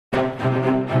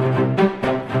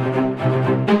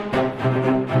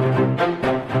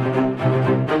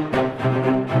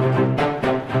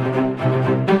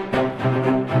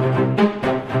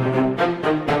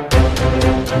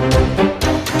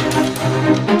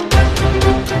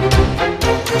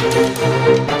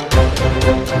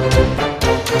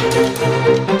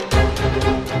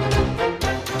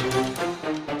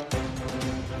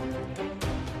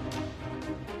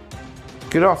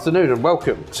Good afternoon and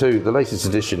welcome to the latest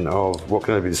edition of what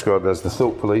can only be described as the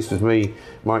Thought Police with me,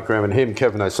 Mike Graham, and him,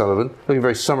 Kevin O'Sullivan. Looking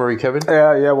very summery, Kevin.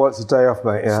 Yeah, well, it's a day off,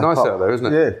 mate. Yeah. It's nice out there, isn't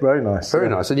it? Yeah, very nice. Very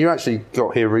nice. And you actually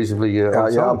got here reasonably on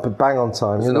time. Yeah, I'm bang on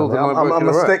time. I'm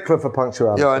a stickler for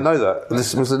punctuality. Yeah, I know that.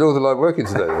 This was the Northern Line working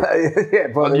today. Yeah,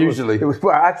 but unusually.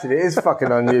 Actually, it is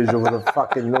fucking unusual with the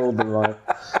fucking Northern Line.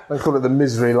 They call it the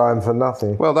misery line for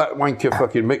nothing. Well, that wanker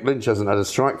fucking Mick Lynch hasn't had a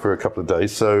strike for a couple of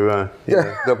days, so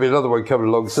there'll be another one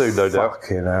coming along soon, no doubt.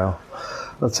 Fucking hell.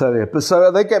 I'll tell you. But so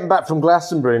are they getting back from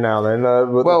Glastonbury now then? Are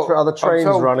the trains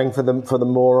running for the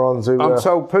morons who I'm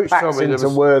told Pooch told me there was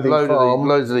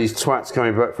loads of these twats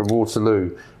coming back from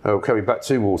Waterloo, coming back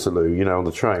to Waterloo, on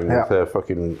the train with their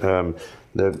fucking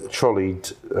they're trolleyed,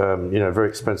 very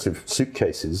expensive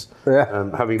suitcases,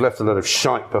 having left a lot of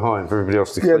shite behind for everybody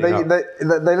else to clean up.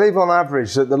 They leave on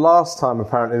average. The last time,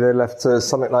 apparently, they left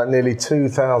something like nearly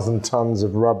 2,000 tons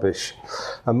of rubbish.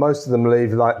 And most of them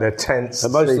leave, like, their tents.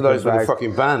 And most of those were the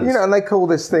fucking vans. And they call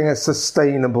this thing a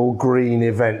sustainable green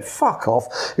event. Fuck off.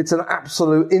 It's an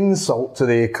absolute insult to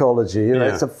the ecology.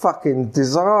 It's a fucking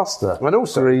disaster. And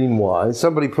also, green-wise.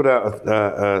 Somebody put out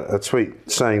a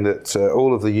tweet saying that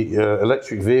all of the electric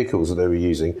vehicles that they were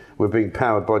using were being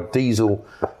powered by diesel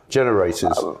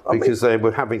generators because they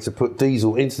were having to put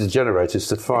diesel into the generators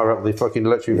to fire up the fucking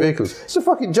electric vehicles. It's a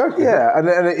fucking joke. Yeah, and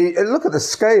look at the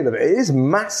scale of it. It is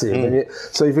massive. And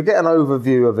so if you get an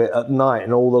overview of it at night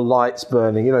and all the lights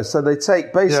burning, so they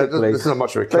take basically... there's not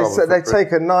much of a carbon they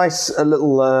take a nice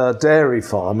little dairy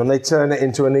farm and they turn it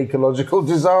into an ecological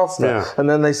disaster. Yeah. And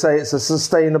then they say it's a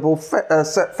sustainable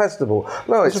festival.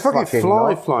 No, it's a fucking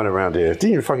fly flying around here.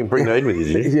 Didn't you fucking bring that in with you,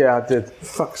 did you? Yeah, I did.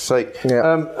 Fuck's sake.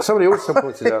 Yeah. Somebody also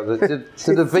pointed out that did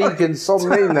the vegans... on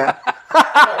me now.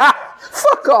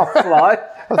 Fuck off, fly.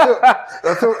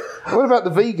 I thought, what about the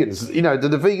vegans? Do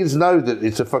the vegans know that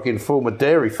it's a fucking former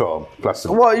dairy farm?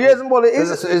 Well, it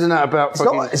is. Isn't that about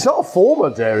It's not a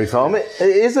former dairy farm. It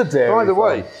is a dairy farm. By the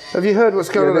way, have you heard what's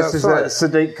going on outside? This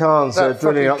is Sadiq Khan's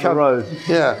drilling up the road.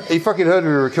 Yeah, he fucking heard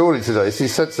we were recording today, so he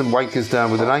sent some wankers down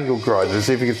with an angle grinder to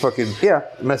see if he could fucking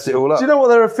mess it all up. Do you know what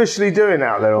they're officially doing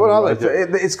out there? What are they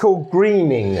doing? It's called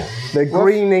greening. They're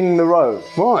greening the road.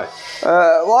 Why?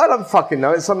 Well, I don't fucking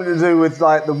know. It's something to do with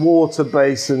like the water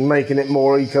base and making it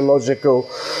more ecological.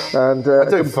 And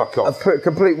fuck off. A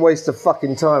complete waste of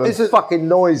fucking time. It's fucking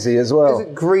noisy as well. Is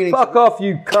it greening? Fuck off,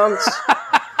 you cunts.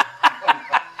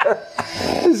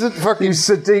 Is it fucking... You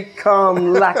Sadiq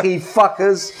Khan lackey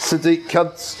fuckers. Sadiq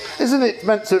cunts. Isn't it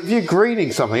meant to... If you're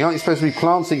greening something, aren't you supposed to be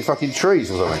planting fucking trees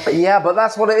or something? Yeah, but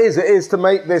that's what it is. It is to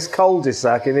make this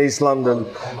cul-de-sac in East London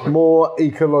more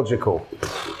ecological.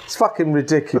 It's fucking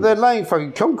ridiculous. But they're laying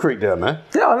fucking concrete down there.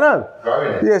 Yeah, I know.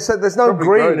 Growing. Yeah, so there's no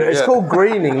green. It's called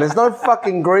greening. There's no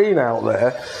fucking green out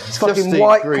there. It's fucking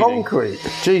white concrete.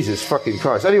 Jesus fucking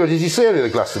Christ. Anyway, did you see any of the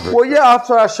Glastonbury? Well, yeah,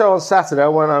 after our show on Saturday, I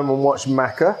went home and watched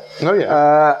Macca. Oh,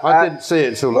 yeah. I didn't see it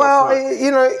until last night.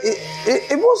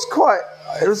 It was quite...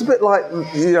 It was a bit like,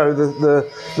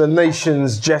 the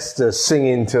nation's jester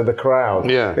singing to the crowd.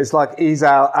 Yeah. It's like he's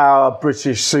our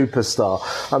British superstar.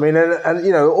 I mean,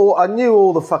 I knew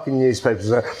all the fucking newspapers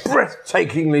were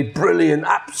breathtakingly brilliant,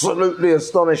 absolutely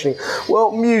astonishing.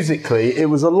 Well, musically, it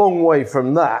was a long way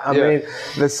from that. I mean,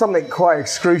 there's something quite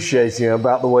excruciating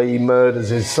about the way he murders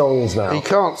his songs now. He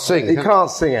can't sing. He can't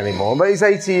sing anymore, but he's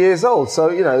 80 years old, so,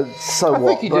 so what? I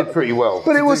think he did pretty well.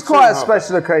 But it was quite a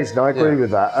special occasion, I agree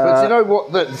with that. But you know what?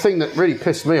 The thing that really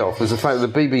pissed me off was the fact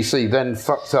that the BBC then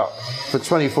fucked up for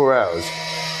 24 hours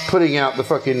putting out the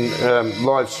fucking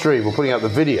live stream or putting out the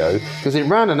video because it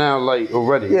ran an hour late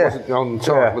already. It wasn't on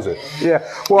time, was it? Yeah.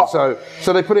 Well, so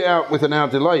they put it out with an hour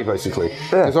delay, basically.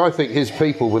 Because I think his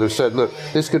people would have said, look,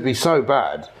 this could be so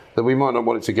bad that we might not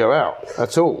want it to go out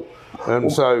at all.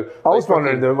 So I was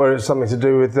wondering whether it was something to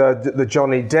do with the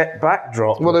Johnny Depp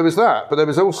backdrop. Well, there was that, but there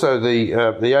was also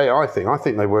the AI thing. I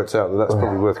think they worked out that that's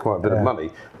probably worth quite a bit of money.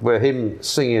 Where him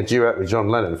singing a duet with John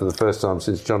Lennon for the first time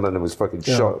since John Lennon was fucking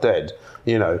shot dead,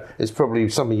 it's probably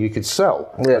something you could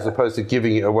sell as opposed to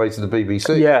giving it away to the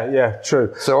BBC. Yeah,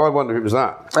 true. So I wonder if it was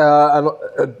that.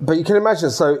 But you can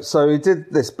imagine, so he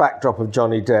did this backdrop of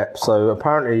Johnny Depp. So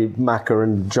apparently Macca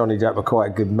and Johnny Depp are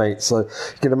quite good mates. So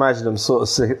you can imagine them sort of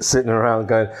sitting around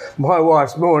going, my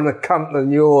wife's more in a cunt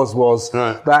than yours was.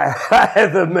 Right. That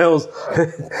Heather Mills.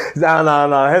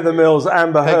 No. Heather Mills,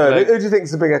 Amber Heard. Who do you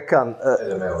think's the bigger cunt?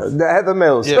 Heather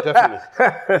Mills. Yeah, definitely.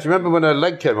 Do you remember when her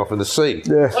leg came off in the sea?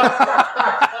 Yeah.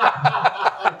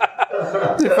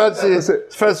 In fact,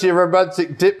 fancy a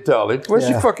romantic dip, darling. Where's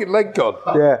your fucking leg gone?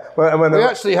 Yeah. Well, we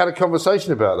actually had a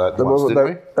conversation about that once, didn't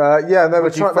we? Yeah, they were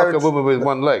trying. Fuck a woman with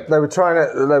one leg. They were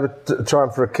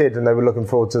trying for a kid, and they were looking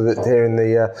forward to hearing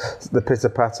the pitter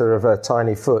patter of a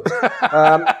tiny foot.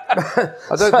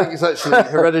 I don't think it's actually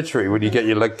hereditary when you get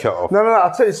your leg cut off. No.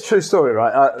 I'll tell you, it's a true story,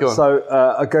 right?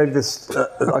 I gave this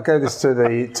to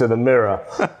the Mirror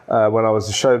when I was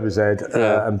a showbiz head,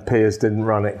 and Piers didn't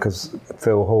run it because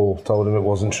Phil Hall told him it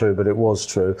wasn't true, but it was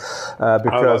true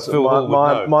because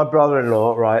my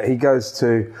brother-in-law, right? He goes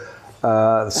to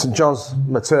St John's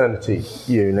maternity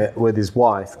unit with his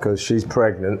wife because she's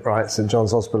pregnant, right? St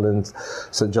John's Hospital in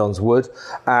St John's Wood,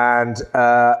 and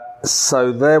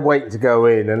so they're waiting to go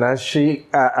in, and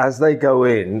as they go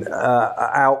in,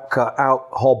 out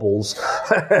hobbles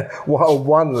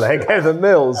one leg, Heather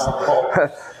Mills.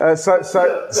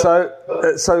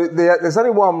 So there's only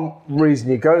one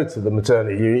reason you go to the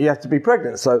maternity unit: you have to be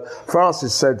pregnant. So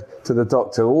Francis said to the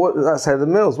doctor, well, "That's Heather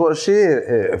Mills. What is she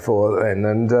here for then?"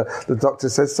 And the doctor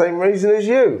said, "Same reason as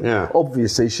you. Yeah.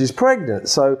 Obviously, she's pregnant."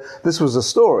 So this was a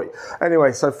story.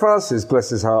 Anyway, so Francis, bless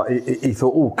his heart, he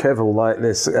thought, "Oh, Kev will like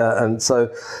this," and so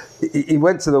he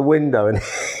went to the window and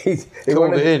he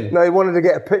wanted to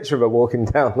get a picture of her walking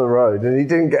down the road, and he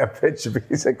didn't get a picture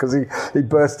because he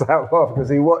burst out laughing because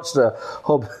he watched her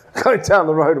going down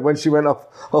the road, and when she went off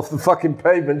the fucking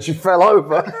pavement, she fell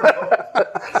over.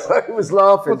 So he was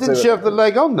laughing. Well, didn't she have the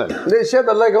leg on then? She had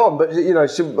the leg on, but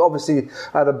she obviously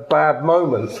had a bad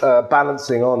moment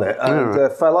balancing on it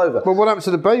and fell over. Well, what happened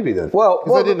to the baby then? Well,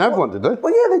 they didn't have one, did they?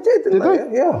 Well, yeah, they did,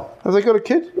 didn't they? Yeah. Have they got a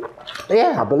kid?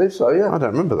 Yeah, I believe so. Yeah. I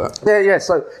don't remember that. Yeah.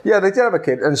 So they did have a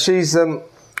kid, and she's.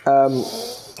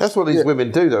 That's what these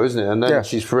women do, though, isn't it? And then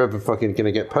she's forever fucking going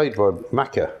to get paid by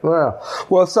Macca.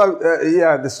 Well, so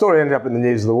the story ended up in the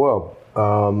News of the World.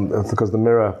 Because the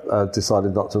Mirror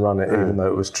decided not to run it, even though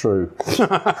it was true.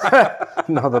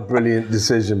 Another brilliant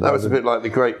decision. That was a bit like the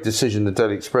great decision the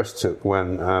Daily Express took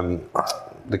when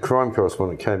the crime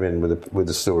correspondent came in with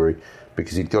the story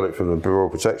because he'd got it from the Royal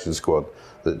Protection Squad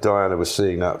that Diana was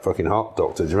seeing that fucking heart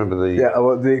doctor. Do you remember the... Yeah,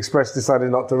 well, the Express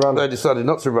decided not to run it. They decided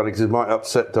not to run it because it might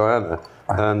upset Diana.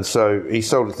 And so he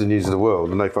sold it to the News of the World,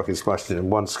 and they fucking splashed it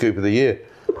in one scoop of the year.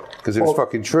 Because it was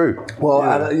fucking true. Well,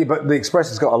 but the Express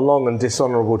has got a long and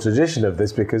dishonourable tradition of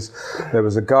this because there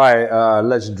was a guy, a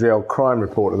legendary old crime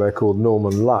reporter there called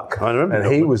Norman Luck. I remember.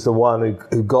 And he was the one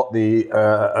who got the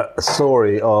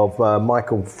story of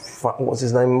Michael, what's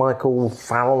his name? Michael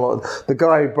Fallon? The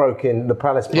guy who broke in the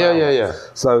Palace Palace. Yeah.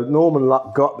 So Norman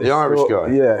Luck got this. The Irish guy.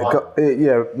 Yeah.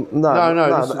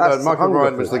 No. Michael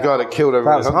Ryan was the guy that killed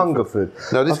everyone. That was Hungerford.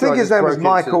 No, I think his name was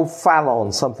Michael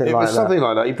Fallon, something like that. It was something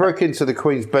like that. He broke into the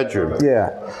Queen's bedroom.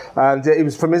 Yeah, and he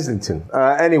was from Islington.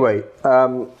 Anyway,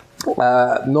 Norman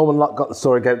Luck got the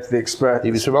story, gave it to the Express.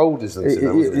 He was from old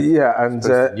Islington, wasn't he? Yeah, and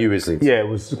New Islington. Yeah, it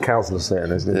was Council Estate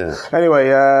in Islington. Yeah. Anyway,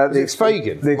 it's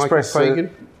Fagan. The Express. Michael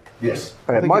Fagan. Yes.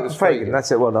 Michael Fagan,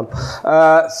 that's it, well done.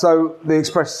 So the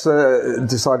Express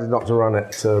decided not to run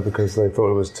it because they thought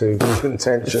it was too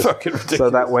contentious. Fucking ridiculous. So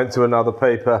that went to another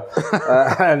paper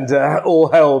and all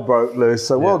hell broke loose.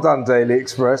 So well done, Daily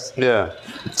Express. Yeah.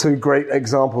 Two great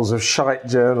examples of shite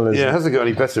journalism. Yeah, it hasn't got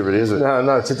any better really, is it?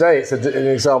 No, today it's an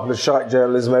example of shite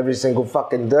journalism every single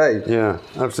fucking day. Yeah,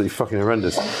 absolutely fucking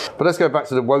horrendous. But let's go back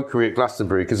to the wokery at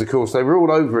Glastonbury because, of course, they were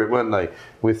all over it, weren't they?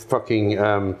 With fucking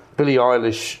Billie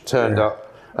Eilish turned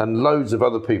up and loads of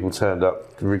other people turned up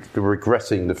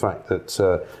regretting the fact that,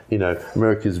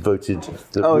 America's voted...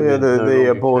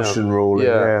 the abortion ruling.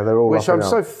 Yeah, they're all which I'm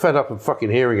so fed up of fucking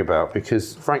hearing about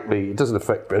because, frankly, it doesn't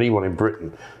affect anyone in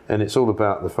Britain and it's all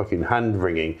about the fucking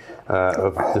hand-wringing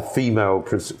of the female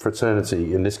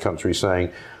fraternity in this country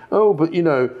saying... Oh, but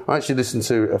I actually listened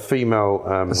to a female...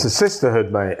 it's a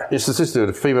sisterhood, mate. It's a sisterhood,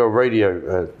 a female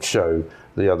radio show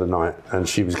the other night, and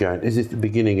she was going, is this the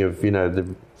beginning of,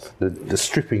 the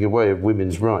stripping away of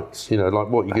women's rights? Like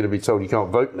what, you're going to be told you can't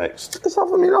vote next?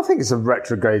 I think it's a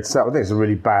retrograde step. I think it's a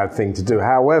really bad thing to do.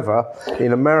 However,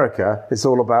 in America, it's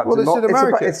all about...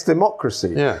 it's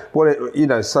democracy. Yeah.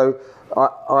 So...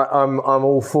 I'm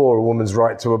all for a woman's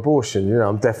right to abortion.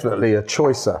 I'm definitely a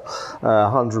choicer,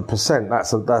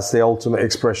 100%. That's the ultimate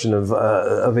expression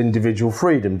of individual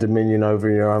freedom, dominion over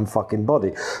your own fucking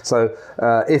body. So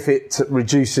if it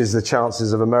reduces the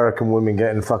chances of American women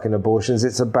getting fucking abortions,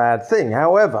 it's a bad thing.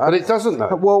 However, but it doesn't though.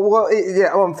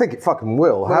 I think it fucking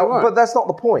will. But that's not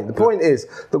the point. The point is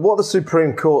that what the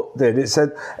Supreme Court did, it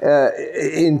said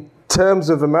in terms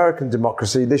of American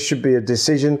democracy, this should be a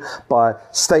decision by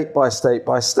state by state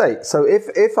by state. So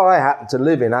if I happen to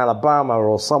live in Alabama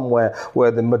or somewhere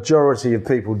where the majority of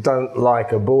people don't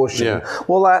like abortion,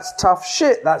 well, that's tough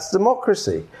shit. That's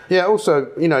democracy. Yeah,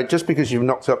 also, just because you've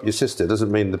knocked up your sister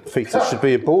doesn't mean the fetus should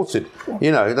be aborted.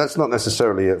 That's not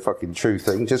necessarily a fucking true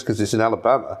thing. Just because it's in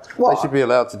Alabama, they should be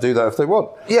allowed to do that if they want.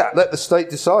 Yeah. Let the state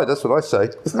decide. That's what I say.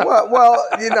 well,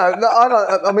 no, I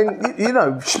don't. I mean,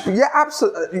 yeah,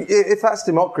 absolutely. If that's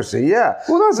democracy, yeah.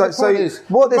 Well, no, the point is,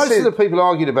 most of the people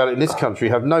arguing about it in this country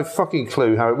have no fucking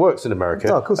clue how it works in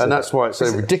America, and that's why it's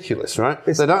so ridiculous, right?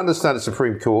 They don't understand the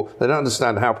Supreme Court. They don't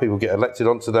understand how people get elected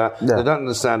onto that. Yeah. They don't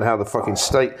understand how the fucking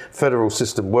federal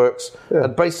system works,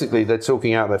 and basically they're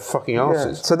talking out their fucking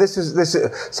arses. Yeah.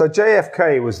 So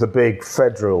JFK was the big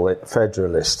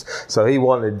federalist. So he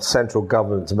wanted central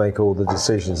government to make all the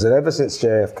decisions, and ever since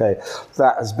JFK,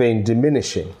 that has been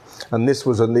diminishing. And this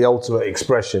was the ultimate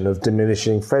expression of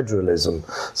diminishing federalism.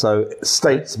 So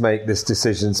states make these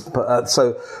decisions.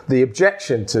 So the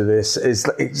objection to this is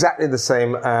exactly the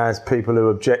same as people who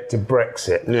object to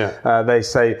Brexit. Yeah. They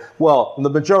say, well, the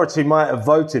majority might have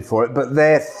voted for it, but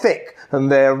they're thick and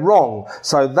they're wrong.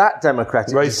 So that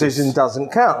democratic decision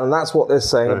doesn't count. And that's what they're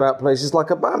saying about places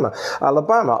like Alabama.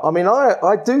 I mean,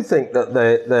 I do think that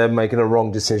they're making a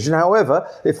wrong decision. However,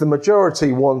 if the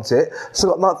majority want it,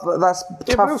 so that's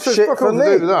tough shit for me.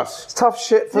 It's tough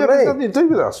shit for me. But it's nothing to do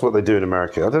with us, what they do in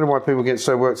America. I don't know why people get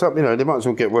so worked up. They might as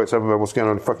well get worked up about what's going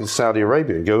on in fucking Saudi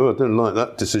Arabia and go, I don't like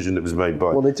that decision that was made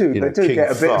by Well, they do King get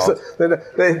a bit...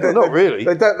 not really.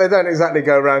 They don't exactly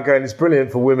go around going, it's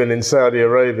brilliant for women in Saudi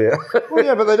Arabia. Well,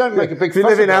 yeah, but they don't make a big fuss. If you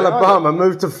live in Alabama,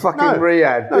 move to fucking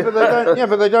Riyadh. No, but they don't. Yeah,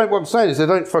 but they don't. What I'm saying is, they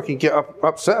don't fucking get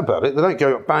upset about it. They don't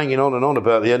go banging on and on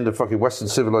about the end of fucking Western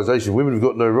civilization. Women have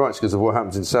got no rights because of what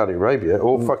happens in Saudi Arabia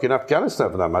or fucking Afghanistan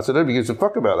for that matter. Nobody gives a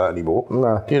fuck about that anymore.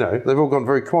 No. They've all gone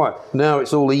very quiet. Now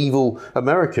it's all evil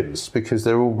Americans because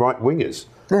they're all right wingers.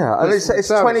 Yeah, and it's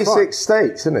 26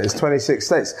 states, isn't it? It's 26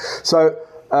 states. So.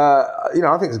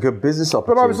 I think it's a good business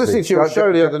opportunity. But I was listening to your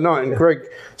show the other night, and Greg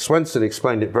Swenson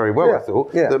explained it very well, I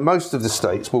thought, that most of the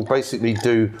states will basically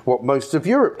do what most of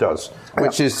Europe does,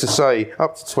 which is to say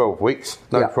up to 12 weeks,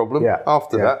 no problem. Yeah.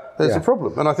 After that, there's a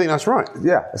problem. And I think that's right.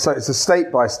 Yeah, so it's a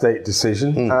state-by-state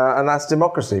decision, and that's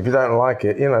democracy. If you don't like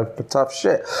it, tough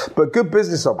shit. But good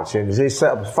business opportunity.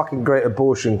 Set up a fucking great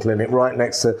abortion clinic right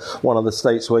next to one of the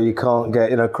states where you can't get,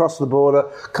 cross the border,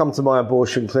 come to my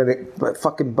abortion clinic, but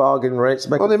fucking bargain rates,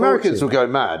 well, the Americans will go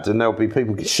mad, and there'll be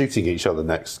people shooting each other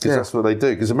next, because that's what they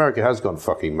do. Because America has gone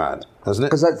fucking mad, hasn't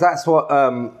it? Because that's what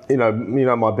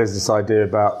my business idea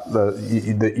about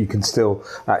that you can still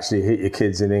actually hit your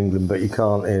kids in England, but you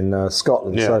can't in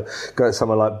Scotland. Yeah. So go to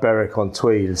somewhere like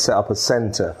Berwick-on-Tweed and set up a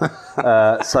centre,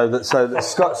 so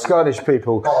that Scottish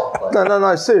people.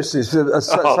 No, seriously. So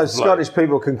Scottish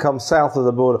people can come south of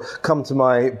the border, come to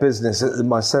my business at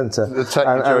my centre, and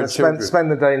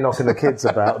spend the day knocking the kids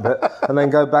about a bit, and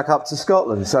then go back up to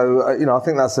Scotland. So, I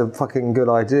think that's a fucking good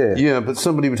idea. Yeah, but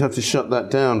somebody would have to shut that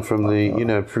down from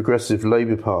the, Progressive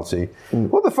Labour Party.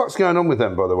 What the fuck's going on with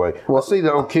them, by the way? I see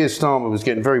that old Keir Starmer was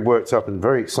getting very worked up and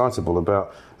very excitable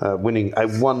about winning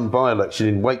one by-election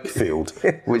in Wakefield,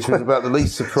 which was about the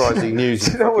least surprising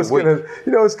news. You know what's going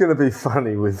to be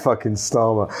funny with fucking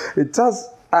Starmer? It does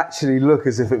actually look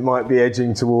as if it might be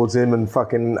edging towards him and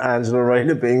fucking Angela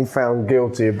Rayner being found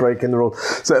guilty of breaking the rules.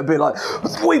 So it'd be like,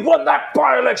 we won that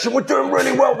by-election, we're doing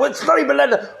really well, it's not even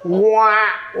letting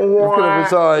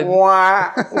resign.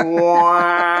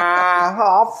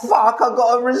 Oh fuck, I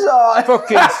gotta resign.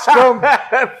 Fucking scum.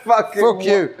 Fuck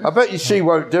you. I bet you she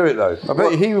won't do it though. I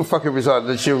bet you he will fucking resign,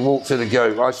 then she'll walk in and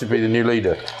go, I should be the new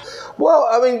leader. Well,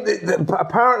 I mean,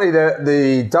 apparently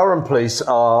the Durham police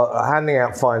are handing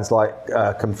out fines like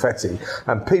confetti,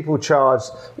 and people charged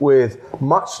with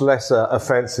much lesser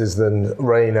offences than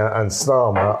Rayner and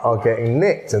Starmer are getting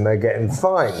nicked, and they're getting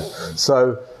fined.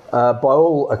 So, by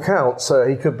all accounts,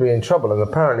 he could be in trouble, and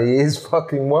apparently he is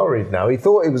fucking worried now. He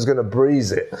thought he was going to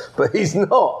breeze it, but he's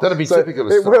not. That'll be typical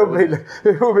of Starmer.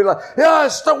 It will be like,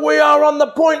 yes, we are on the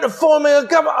point of forming a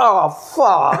government. Oh,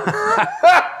 fuck.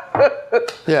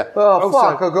 Yeah. Oh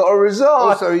fuck! I've got to resign.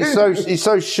 Also, he's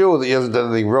so sure that he hasn't done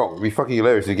anything wrong. It'd be fucking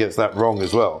hilarious if he gets that wrong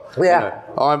as well. Yeah.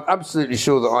 I'm absolutely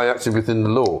sure that I acted within the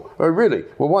law. Oh really?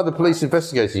 Well, why are the police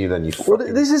investigating you then? You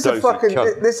fucking this is the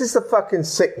fucking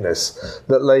sickness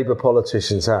that Labour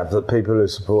politicians have. That people who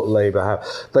support Labour have.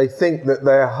 They think that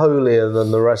they're holier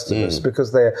than the rest of us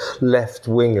because they're left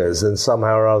wingers and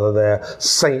somehow or other they're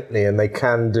saintly and they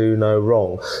can do no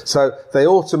wrong. So they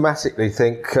automatically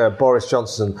think Boris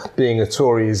Johnson, being a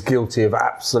Tory is guilty of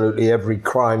absolutely every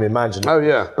crime imaginable. Oh,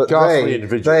 yeah. But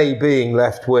they, being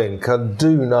left-wing, can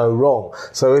do no wrong.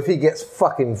 So if he gets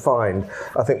fucking fined,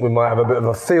 I think we might have a bit of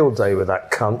a field day with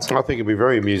that cunt. I think it'd be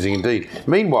very amusing indeed.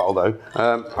 Meanwhile, though,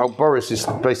 Boris is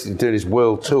basically doing his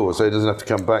world tour, so he doesn't have to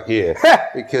come back here.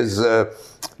 Because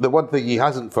the one thing he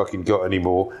hasn't fucking got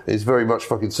anymore is very much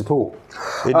fucking support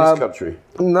in this country.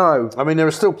 No. I mean, there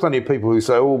are still plenty of people who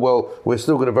say, oh, well, we're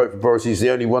still going to vote for Boris, he's the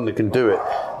only one that can do it.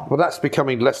 Well, that's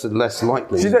becoming less and less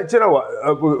likely. Do you know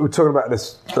what? We were talking about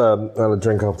this on a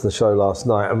drink after the show last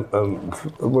night.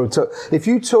 If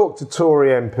you talk to Tory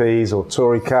MPs or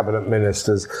Tory cabinet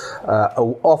ministers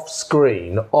off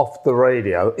screen, off the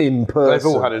radio, in person, they've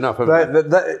all had enough, haven't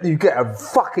they? You get a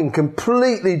fucking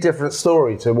completely different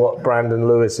story to what Brandon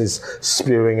Lewis is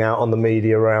spewing out on the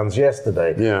media rounds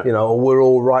yesterday. Yeah. You know, we're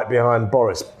all right behind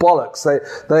Boris. Bollocks.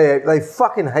 They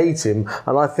fucking hate him,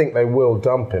 and I think they will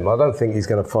dump him. I don't think he's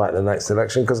going to fight the next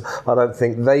election because I don't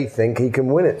think they think he can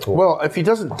win it for. Well, if he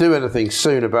doesn't do anything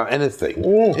soon about anything,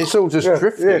 it's all just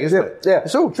drifting, isn't it? Yeah.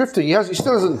 It's all drifting. He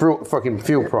still hasn't brought the fucking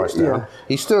fuel price down. Yeah.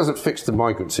 He still hasn't fixed the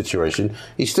migrant situation.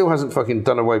 He still hasn't fucking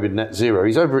done away with net zero.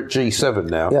 He's over at G7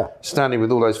 now, standing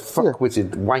with all those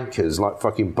fuck-witted wankers like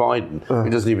fucking Biden, who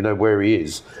doesn't even know where he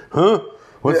is. Huh?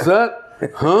 What's that?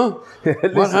 Huh?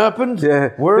 What happened?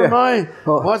 Where am I?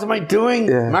 What am I doing?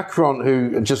 Macron,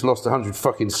 who just lost 100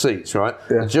 fucking seats, right?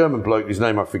 The German bloke whose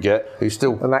name I forget, who's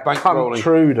still bankrolling.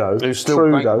 Trudeau. Who's still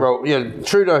bankrolling.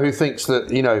 Trudeau, who thinks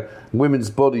that, you know, women's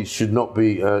bodies should not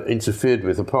be interfered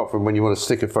with, apart from when you want to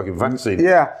stick a fucking vaccine.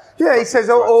 Yeah, he says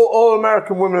all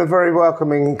American women are very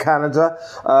welcome in Canada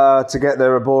to get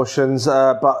their abortions,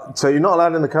 but so you're not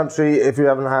allowed in the country if you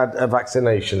haven't had a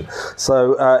vaccination.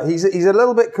 So he's a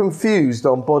little bit confused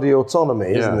on body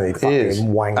autonomy, isn't he? He is.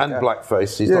 Wanker. And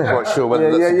blackface. He's not quite sure whether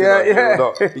that's a good idea or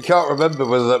not. He can't remember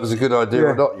whether that was a good idea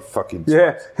or not, you fucking...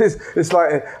 Yeah, it's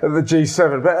like the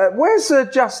G7. But where's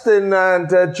Justin and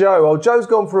Joe? Oh, Joe's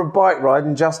gone for a bike ride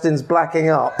and Justin's blacking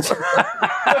up.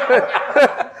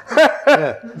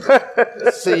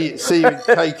 See you in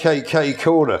KKK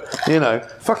corner, you know.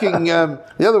 Fucking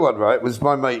the other one, right, was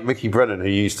my mate Mickey Brennan, who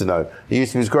you used to know. He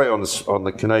was great on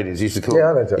the Canadians. He used to call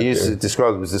he used to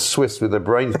describe them as the Swiss with their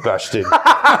brains bashed in.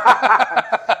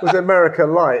 Was America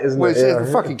light, isn't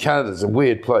it? Fucking Canada's a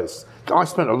weird place. I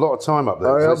spent a lot of time up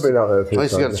there. I've been up there a few times. I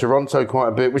used to go to Toronto quite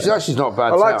a bit, which actually is not a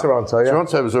bad. I like Toronto, yeah.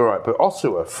 Toronto was all right, but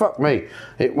Ottawa, fuck me.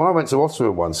 When I went to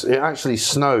Ottawa once, it actually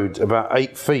snowed about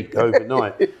 8 feet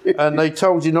overnight, and they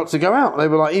told you not to go out. They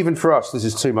were like, even for us, this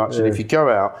is too much, and if you go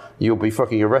out, you'll be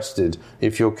fucking arrested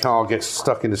if your car gets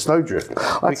stuck in the snowdrift.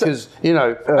 Because,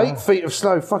 8 feet of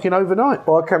snow fucking overnight.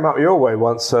 Well, I came up your way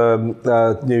once,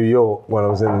 New York, when I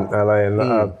was in LA,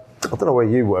 and... I don't know where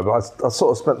you were, but I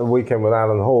sort of spent the weekend with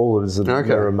Alan Hall, who's a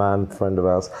Mirror Man friend of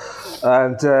ours,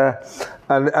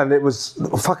 and it was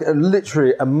fucking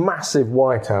literally a massive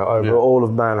whiteout over all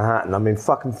of Manhattan. I mean,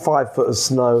 fucking 5 foot of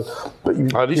snow. But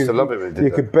I used to love it when it did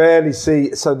that. Could barely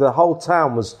see, so the whole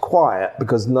town was quiet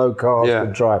because no cars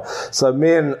could drive. So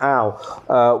me and Al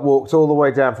walked all the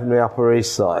way down from the Upper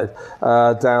East Side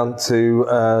down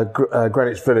to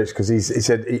Greenwich Village because he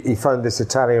said he phoned this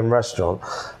Italian restaurant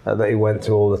that he went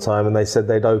to all the time, and they said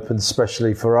they'd opened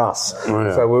specially for us.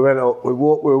 So we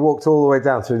walked all the way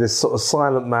down through this sort of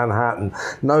silent Manhattan,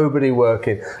 nobody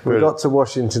working. We got to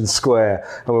Washington Square,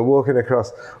 and we're walking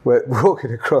across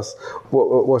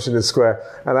Washington Square,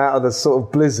 and out of the sort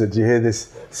of blizzard, you hear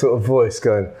this sort of voice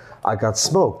going, I got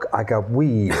smoke, I got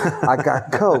weed, I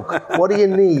got coke. What do you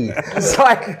need? It's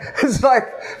like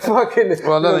fucking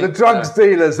the drugs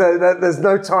dealers. There's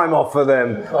no time off for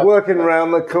them. Working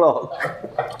around the clock.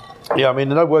 Yeah, I mean,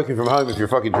 they're not working from home if you're a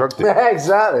fucking drug dealer. Yeah,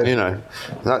 exactly.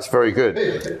 That's very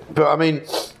good. But I mean,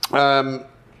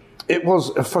 it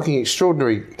was a fucking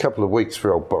extraordinary couple of weeks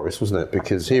for old Boris, wasn't it?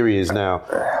 Because here he is now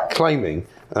claiming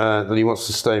that he wants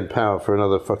to stay in power for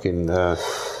another fucking 10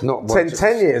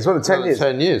 years. What, 10 years?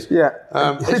 10 years. Yeah.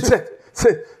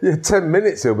 10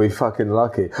 minutes he'll be fucking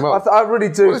lucky. Well, I really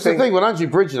do think... the thing, when Andrew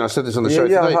Bridgen, I said this on the show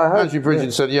today, Andrew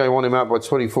Bridgen said, I want him out by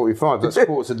 2045. That's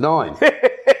 8:45.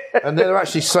 And they're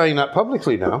actually saying that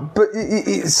publicly now. But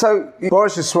so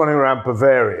Boris is swanning around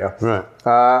Bavaria, right?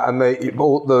 And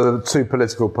all the two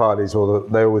political parties,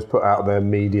 they always put out their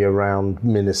media round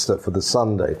minister for the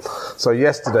Sunday. So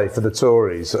yesterday for the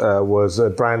Tories was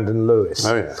Brandon Lewis.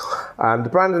 Oh yeah. And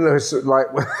Brandon Lewis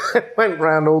went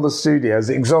round all the studios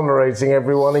exonerating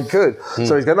everyone he could.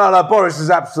 So he's going, no, Boris is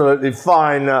absolutely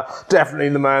fine, definitely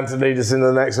the man to lead us in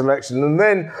the next election. And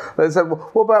then they said, well,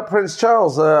 what about Prince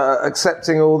Charles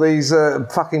accepting all these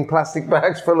fucking plastic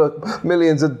bags full of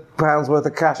millions of pounds worth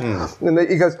of cash? And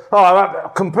he goes, I'm I'm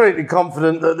completely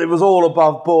confident that it was all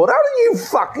above board. How do you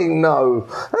fucking know?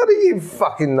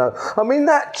 I mean,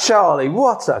 that Charlie,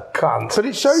 what a cunt. But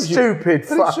it shows you... Stupid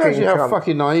fucking cunt. It shows you how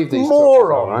fucking naive these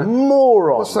moron, are, right?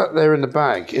 Moron. What's that there in the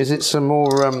bag? Is it some more...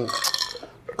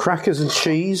 crackers and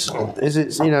cheese? Is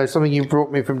it, something you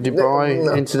brought me from Dubai,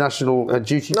 no. International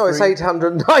duty free? No, it's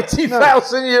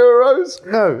 890,000 euros.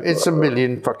 No, it's $1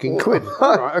 million fucking quid.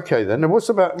 Right, okay then. And what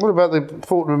about the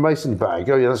Fortnum & Mason bag?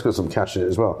 Oh yeah, that's got some cash in it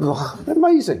as well.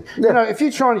 Amazing. Yeah. If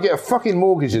you're trying to get a fucking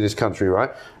mortgage in this country, right,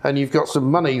 and you've got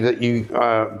some money that you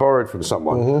borrowed from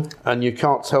someone, and you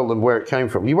can't tell them where it came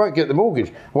from, you won't get the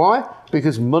mortgage. Why?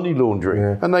 Because money laundering.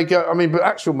 Yeah. And they go, but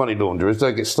actual money launderers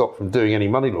don't get stopped from doing any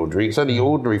money laundering. It's only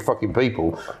ordinary fucking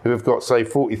people who have got, say,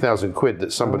 40,000 quid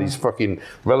that somebody's fucking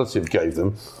relative gave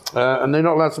them, and they're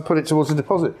not allowed to put it towards a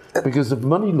deposit because of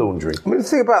money laundering. I mean, the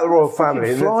thing about the royal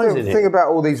family, the thing about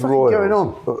all these royals, going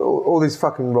on? All these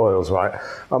fucking royals, right?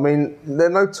 I mean, they're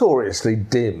notoriously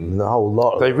dim, the whole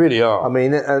lot of them. They really are. I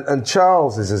mean, and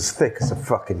Charles is as thick as a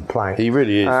fucking plank. He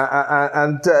really is.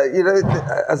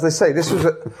 As they say, this was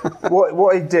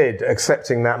what he did,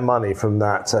 accepting that money from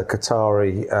that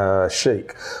Qatari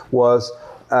sheikh, was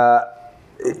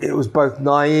it was both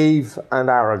naive and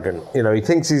arrogant. He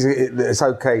thinks it's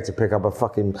okay to pick up a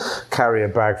fucking carrier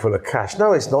bag full of cash.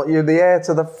 No, it's not. You're the heir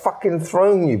to the fucking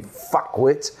throne, you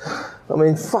fuckwit. I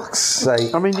mean, fuck's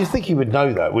sake. I mean, you'd think you would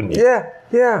know that, wouldn't you?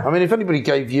 Yeah. I mean, if anybody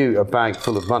gave you a bag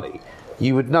full of money,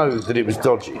 you would know that it was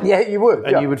dodgy. Yeah, you would.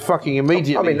 And you would fucking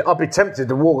immediately... I mean, I'd be tempted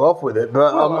to walk off with it,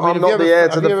 but I'm not the heir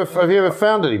to the... Have you ever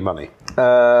found any money?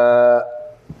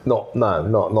 Not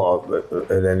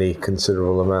in any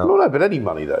considerable amount. No, but any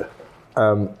money, though.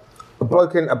 A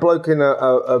bloke in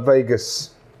a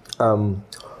Vegas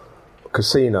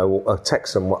casino, a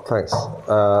Texan,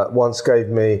 once gave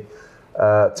me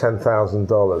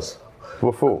 $10,000.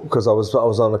 What for? Because I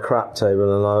was on a crap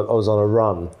table and I was on a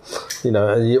run, and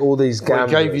all these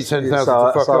gamblers. Well, he gave you 10,000 to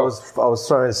fuck off. I was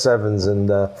throwing 7s and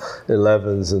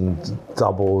 11s and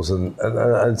doubles and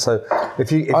so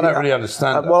if you I don't really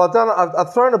understand. Well,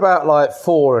 I've thrown about like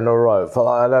 4 in a row.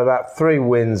 I had about 3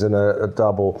 wins and a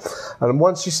double, and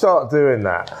once you start doing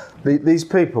that, these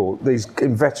people, these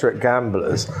inveterate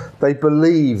gamblers, they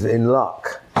believe in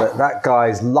luck. That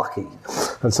guy's lucky,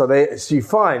 and so you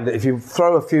find that if you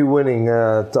throw a few winning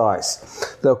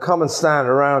dice, they'll come and stand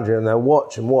around you and they'll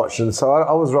watch, and so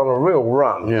I was on a real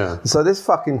run. Yeah. So this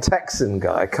fucking Texan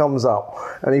guy comes up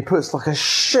and he puts like a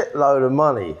shitload of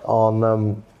money on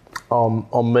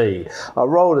me. I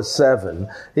rolled a 7.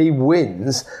 He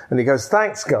wins, and he goes,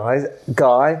 "Thanks, guy,"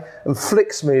 and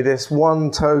flicks me this one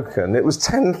token. It was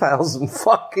 $10,000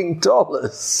 fucking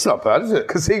dollars. It's not bad, is it?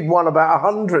 Because he'd won about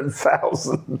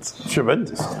 100,000.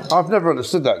 Tremendous. I've never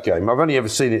understood that game. I've only ever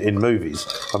seen it in movies.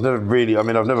 I've never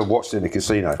watched it in a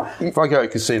casino. If I go to a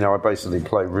casino, I basically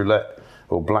play roulette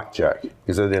or blackjack,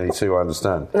 because they're the only two I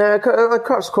understand. Yeah,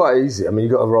 crap's quite easy. I mean,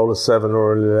 you've got to roll a 7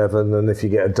 or an 11, and if you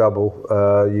get a double,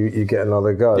 you get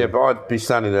another go. Yeah, but I'd be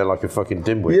standing there like a fucking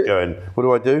dimwit going, what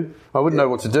do I do? I wouldn't know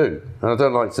what to do, and I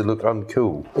don't like to look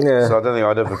uncool, so I don't think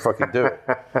I'd ever fucking do it.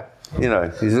 You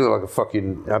look like a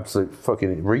fucking absolute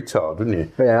fucking retard, wouldn't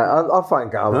you? Yeah, I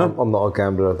find I'm not a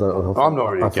gambler. I'm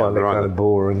not really a gambler. I find it kind of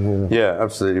boring. Yeah,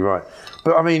 absolutely right.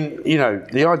 But I mean,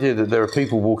 the idea that there are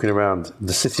people walking around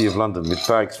the city of London with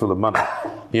bags full of money,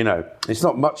 it's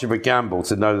not much of a gamble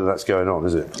to know that that's going on,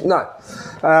 is it? No.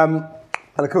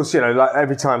 And of course, like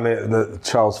every time the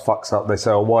Charles fucks up, they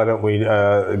say, "Oh, why don't we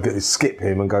skip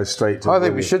him and go straight to?" I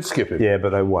think we should skip him. Yeah,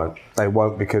 but they won't. They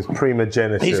won't because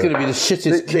primogeniture. He's going to be the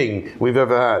shittest king we've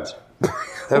ever had.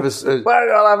 Well,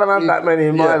 I haven't had that many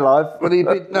in my life. Well,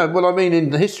 I mean, in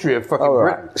the history of fucking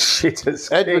Britain,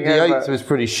 shittest Edward king VIII was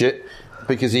pretty shit.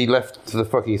 Because he left the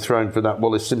fucking throne for that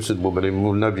Wallis Simpson woman,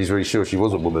 and nobody's really sure she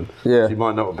was a woman. Yeah. She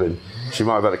might not have been. She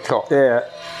might have had a cock. Yeah.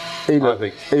 He looked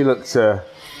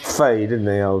fade, didn't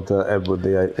he, old Edward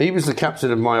VIII? He was the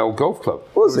captain of my old golf club.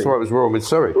 Was he? That's why it was Royal Mid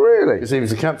Surrey. Really? Because he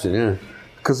was the captain, yeah.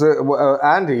 Because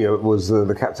Andy was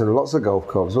the captain of lots of golf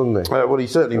clubs, wasn't he? Well, he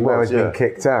certainly was, now he's been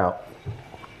kicked out.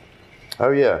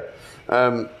 Oh, yeah.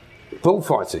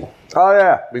 Bullfighting. Oh,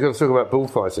 yeah. We've got to talk about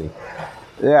bullfighting.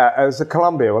 Yeah, it was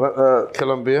Colombia, wasn't it?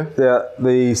 Colombia? Yeah,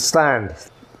 the stand.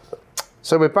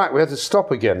 So we're back. We had to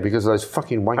stop again because of those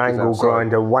fucking wankers Angle outside.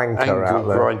 grinder wanker out there.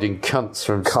 Angle grinding cunts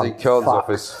from Sadiq Khan's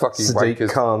office. Fucking Sadiq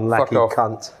wankers. Khan, lackey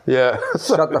cunt. Yeah.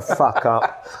 Shut the fuck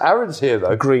up. Aaron's here,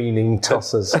 though. Greening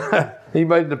tossers. He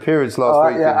made an appearance last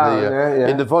week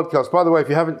in the vodcast. By the way, if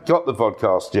you haven't got the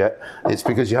vodcast yet, it's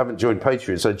because you haven't joined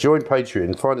Patreon. So join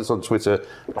Patreon, find us on Twitter,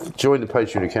 join the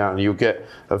Patreon account, and you'll get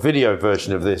a video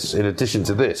version of this in addition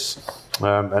to this.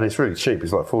 And it's really cheap.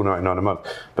 It's like $4.99 a month.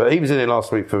 But he was in it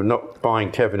last week for not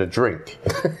buying Kevin a drink.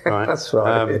 Right? That's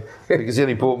right. Because he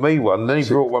only bought me one, and then he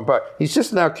brought one back. He's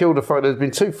just now killed a fly. There's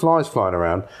been 2 flies flying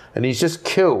around, and he's just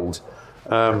killed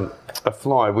a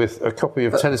fly with a copy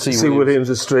of Tennessee Williams,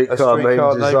 A Streetcar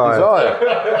Named Desire.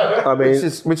 I mean,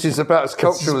 which is about as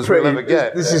cultural as we'll ever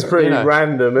get. This is pretty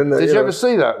random, isn't it? Did you ever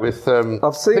see that with? I've seen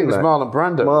I think it was that. Marlon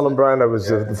Brando. Marlon Brando was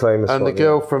the famous and one. the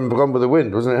girl from Gone with the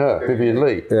Wind, wasn't it her? Vivian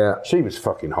Lee. Yeah. She was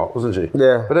fucking hot, wasn't she?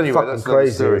 Yeah. But anyway, fucking that's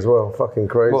crazy as well. Fucking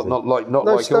crazy. What? Not like no,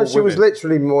 all she women. was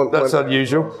literally more. That's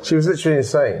unusual. She was literally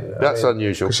insane. That's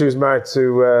unusual. Because she was married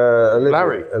to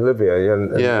Olivia,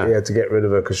 and he had to get rid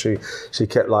of her because she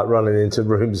kept like running into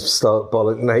rooms, start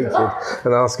bollock naked,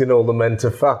 and asking all the men to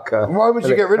fuck her. Why would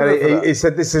you get rid of her? He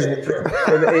said this isn't.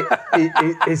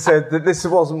 he said that this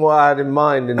wasn't what I had in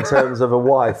mind in terms of a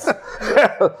wife.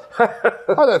 I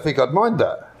don't think I'd mind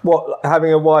that. What,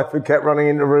 having a wife who kept running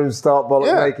into rooms, start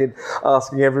bollock naked,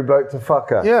 asking every bloke to fuck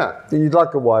her? Yeah. You'd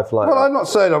like a wife like that? Well, I'm not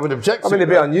saying I would object to it. I mean, it'd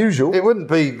be unusual. It wouldn't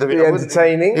be...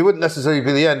 entertaining. It wouldn't necessarily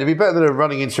be the end. It'd be better than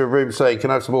running into a room saying,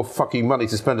 can I have some more fucking money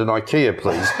to spend on IKEA,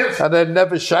 please? And then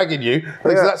never shagging you,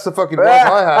 because that's the fucking wife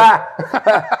I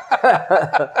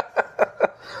had.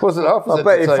 Wasn't half as I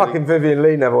bet you fucking Vivian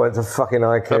Lee never went to fucking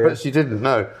IKEA. I bet she didn't,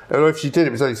 no. Or if she did,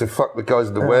 it was only to fuck the guys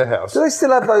in the warehouse. Do they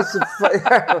still have those?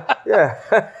 Yeah.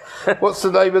 What's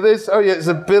the name of this? Oh, yeah, it's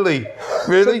a Billy.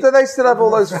 Really? So do they still have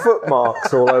all those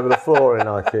footmarks all over the floor in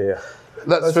IKEA?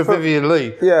 That's for Vivian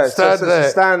Lee. Yeah, stand there.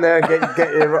 Stand there and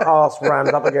get your arse rammed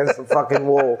up against the fucking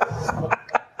wall.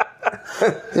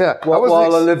 Yeah.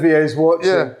 While Olivier's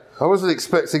watching. Yeah, I wasn't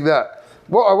expecting that.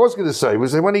 What I was going to say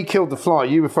was that when he killed the fly,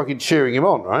 you were fucking cheering him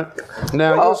on, right?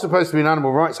 Now, you're supposed to be an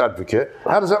animal rights advocate.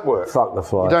 How does that work? Fuck the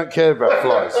fly. You don't care about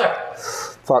flies.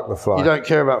 Fuck the fly. You don't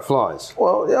care about flies.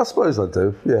 Well, yeah, I suppose I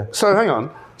do, yeah. So, hang on.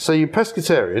 So, you're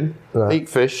pescatarian, eat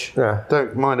fish,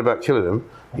 don't mind about killing them.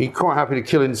 You're quite happy to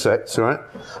kill insects, right?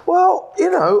 Well,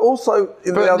 also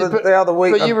the other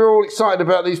week... But you were all excited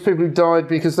about these people who died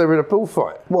because they were in a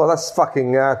bullfight. Well, that's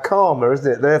fucking karma, isn't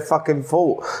it? Their fucking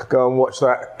fault. Go and watch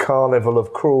that carnival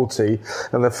of cruelty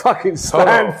and the fucking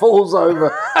stand falls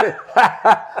over.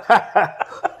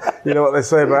 You know what they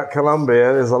say about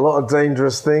Colombia? There's a lot of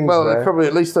dangerous things Well, there.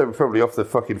 they were probably off their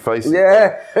fucking faces.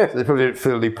 Yeah. So they probably didn't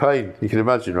feel any pain. You can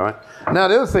imagine, right? Now,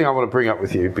 the other thing I want to bring up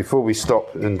with you before we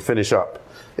stop and finish up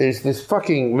is this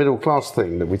fucking middle class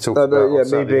thing that we talked about.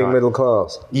 Yeah, me being middle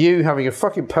class. You having a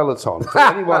fucking Peloton.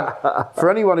 For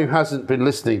anyone who hasn't been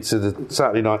listening to the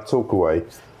Saturday Night Talkaway,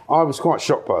 I was quite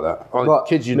shocked by that. I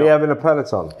kid you not. Me having a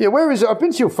Peloton? Yeah, where is it? I've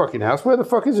been to your fucking house. Where the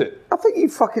fuck is it? I think I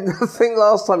think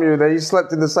last time you were there, you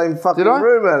slept in the same fucking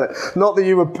room, Elliot. Not that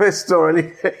you were pissed or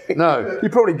anything. No. You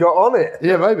probably got on it.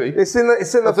 Yeah, maybe. It's in the. I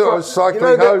thought I was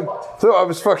cycling home. Thought I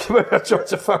was fucking. I tried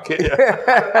to fuck it.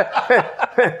 Yeah.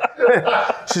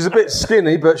 She's a bit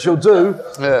skinny, but she'll do.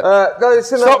 Yeah. No, it's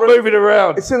in Stop that room. moving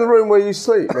around. It's in the room where you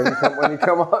sleep when you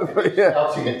come over.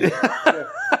 Yeah.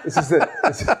 This is it.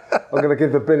 I'm going to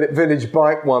give the village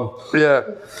bike one. Yeah.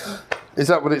 Is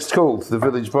that what it's called? The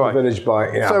village bike? The village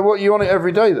bike, yeah. So what, you on it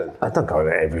every day then? I don't go on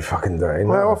it every fucking day.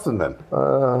 No. How often then?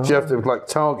 Do you have to have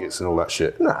targets and all that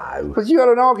shit? No. But you had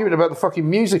an argument about the fucking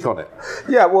music on it.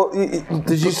 Yeah, well...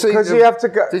 Did you see... Because you have to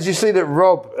go... Did you see that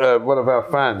Rob, one of our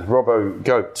fans, Robbo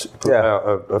Goat, put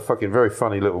out a fucking very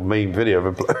funny little meme video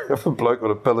of a bloke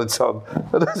on a Peloton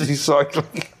and as he's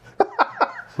cycling...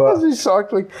 As he's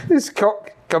cycling, his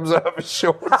cock comes out of his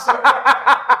shorts.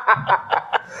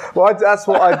 Well, that's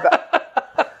what I...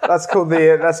 That's called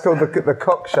the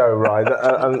cock show ride,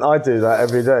 and I do that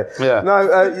every day. Yeah.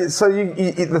 No, so you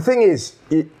the thing is,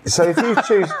 so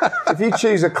if you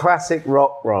choose a classic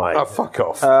rock ride, oh, fuck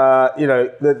off.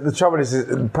 The trouble is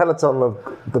Peloton of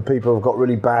the people have got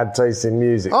really bad taste in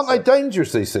music. Aren't they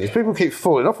dangerous, these things? People keep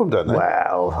falling off them, don't they?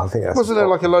 Well, I think that's... Wasn't there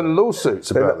like a load of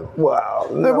lawsuits about them? Well,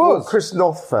 there was. Well, Chris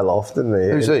Noth fell off, didn't he?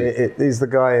 Who's he? He's the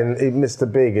guy in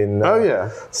Mr. Big in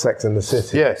Sex and the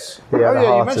City. Yes.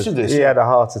 You mentioned this. He had a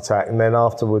heart attack, and then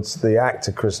afterwards the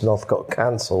actor Chris Noth got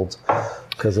cancelled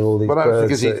because of all these birds. Well, that was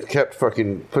because he kept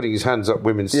fucking putting his hands up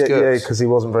women's skirts. Yeah, because he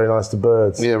wasn't very nice to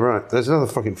birds. Yeah, right. There's another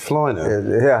fucking fly now.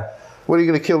 Yeah. What are you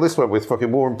going to kill this one with?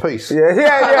 Fucking War and Peace?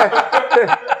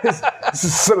 Yeah. It's a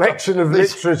selection of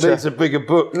literature. It's a bigger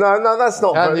book. No, that's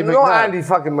not Andy not Andy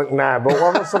fucking McNabb, but I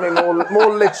want something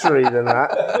more literary than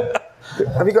that.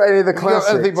 Have you got any of the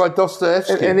classics? Have you got anything by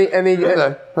Dostoevsky? Maybe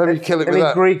kill it with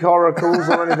that. Any Greek oracles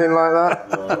or anything like that?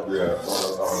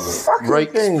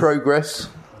 Rake's Progress.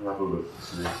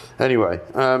 Anyway,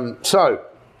 so.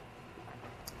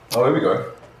 Oh, here we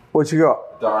go. What you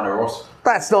got? Diana Ross.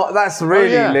 That's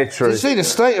really literary. Did you see the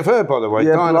state of her, by the way?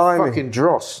 Yeah, Diana fucking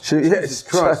Dross. Jesus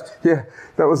Christ. Yeah,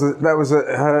 that was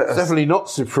her. Definitely not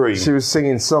supreme. She was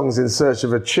singing songs in search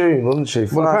of a tune, wasn't she?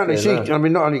 Well, apparently I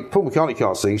mean, not only Paul McCartney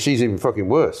can't sing, she's even fucking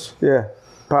worse. Yeah,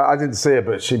 but I didn't see her,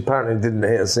 but she apparently didn't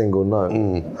hit a single note.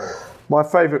 My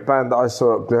favourite band that I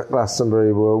saw at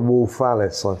Glastonbury were Wolf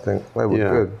Alice, I think. They were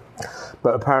good.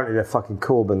 But apparently they're fucking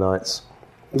Corbynites.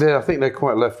 Yeah, I think they're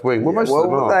quite left wing. Well, most of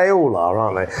them are. They all are,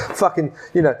 aren't they? Fucking,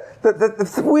 you know,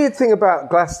 the weird thing about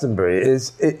Glastonbury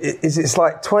is it's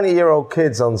like 20-year-old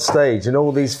kids on stage and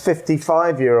all these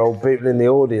 55-year-old people in the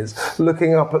audience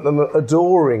looking up at them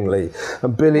adoringly.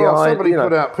 And Billie Eilish, you know,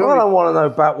 I don't want to know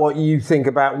about what you think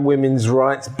about women's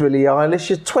rights, Billie Eilish.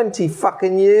 You're 20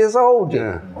 fucking years old,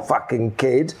 you fucking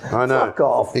kid. I know. Fuck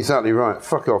off. Exactly right.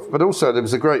 Fuck off. But also, there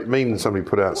was a great meme that somebody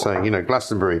put out saying, you know,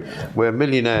 Glastonbury, where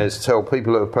millionaires tell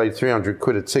people have paid 300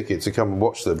 quid a ticket to come and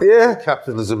watch them. Yeah.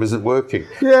 Capitalism isn't working.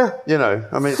 Yeah. You know,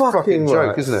 I mean, it's a fucking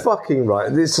joke, isn't it? Fucking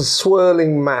right. It's a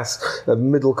swirling mass of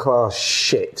middle-class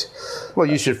shit. Well,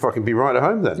 you should fucking be right at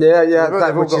home then.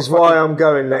 Yeah, which is why I'm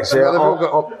going next year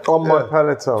on my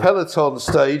Peloton. Peloton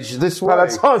stage this way.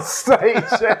 Peloton stage,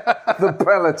 the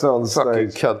Peloton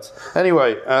stage. Fucking cunt.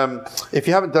 Anyway, if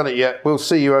you haven't done it yet, we'll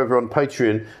see you over on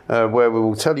Patreon, where we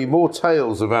will tell you more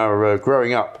tales of our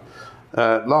growing up.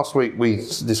 Last week we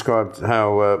described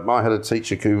how I had a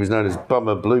teacher who was known as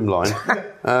Bummer Bloomline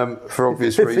for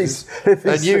obvious reasons.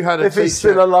 If he's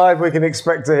still alive, we can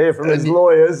expect to hear from his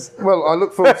lawyers. Well, I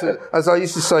look forward to, as I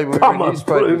used to say when we were in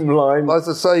newspapers. Bloomline.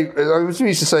 As I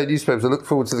used to say in newspapers, I look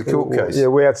forward to the court case. Yeah,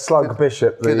 we had Slug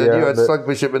Bishop. You had Slug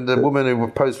Bishop and the woman who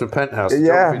posed for Penthouse.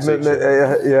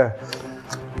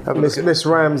 Miss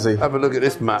Ramsey. Have a look at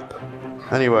this map.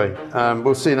 Anyway,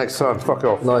 we'll see you next time. Fuck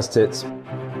off. Nice tits.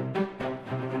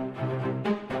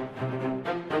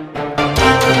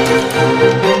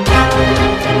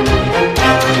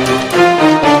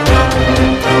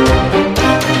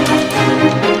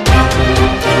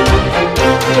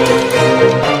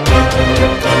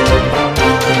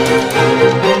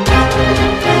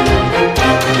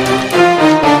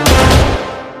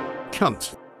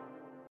 Cunt.